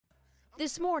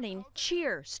This morning,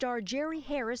 Cheer star Jerry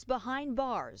Harris behind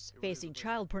bars, facing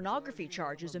child pornography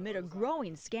charges amid a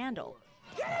growing scandal.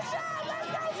 Get a shot! Let's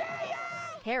go, Jerry!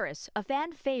 Harris, a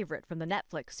fan favorite from the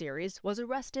Netflix series, was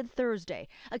arrested Thursday,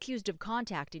 accused of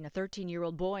contacting a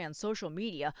 13-year-old boy on social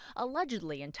media,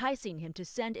 allegedly enticing him to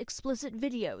send explicit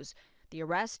videos. The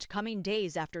arrest coming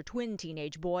days after twin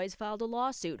teenage boys filed a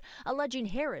lawsuit alleging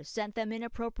Harris sent them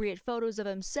inappropriate photos of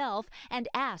himself and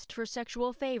asked for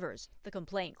sexual favors. The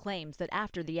complaint claims that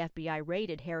after the FBI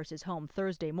raided Harris's home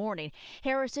Thursday morning,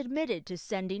 Harris admitted to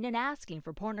sending and asking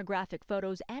for pornographic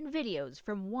photos and videos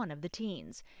from one of the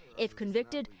teens. If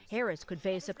convicted, Harris could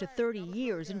face up to 30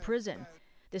 years in prison.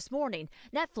 This morning,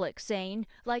 Netflix saying,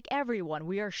 like everyone,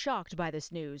 we are shocked by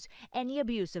this news. Any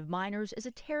abuse of minors is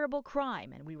a terrible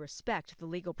crime, and we respect the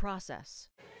legal process.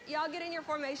 Y'all get in your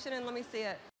formation and let me see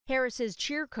it. Harris's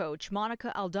cheer coach,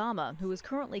 Monica Aldama, who is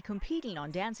currently competing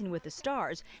on Dancing with the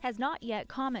Stars, has not yet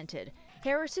commented.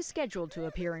 Harris is scheduled to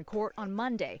appear in court on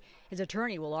Monday. His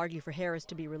attorney will argue for Harris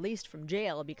to be released from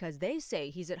jail because they say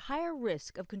he's at higher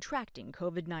risk of contracting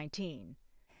COVID-19.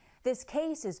 This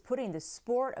case is putting the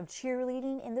sport of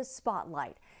cheerleading in the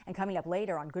spotlight. And coming up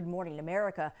later on Good Morning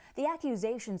America, the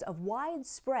accusations of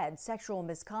widespread sexual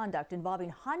misconduct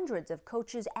involving hundreds of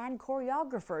coaches and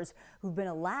choreographers who've been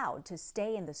allowed to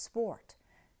stay in the sport.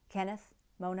 Kenneth,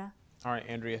 Mona. All right,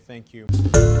 Andrea, thank you.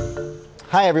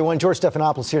 Hi, everyone. George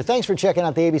Stephanopoulos here. Thanks for checking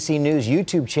out the ABC News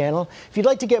YouTube channel. If you'd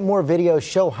like to get more videos,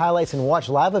 show highlights, and watch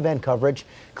live event coverage,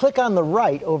 click on the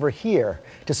right over here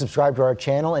to subscribe to our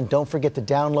channel. And don't forget to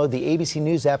download the ABC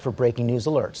News app for breaking news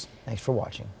alerts. Thanks for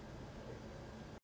watching.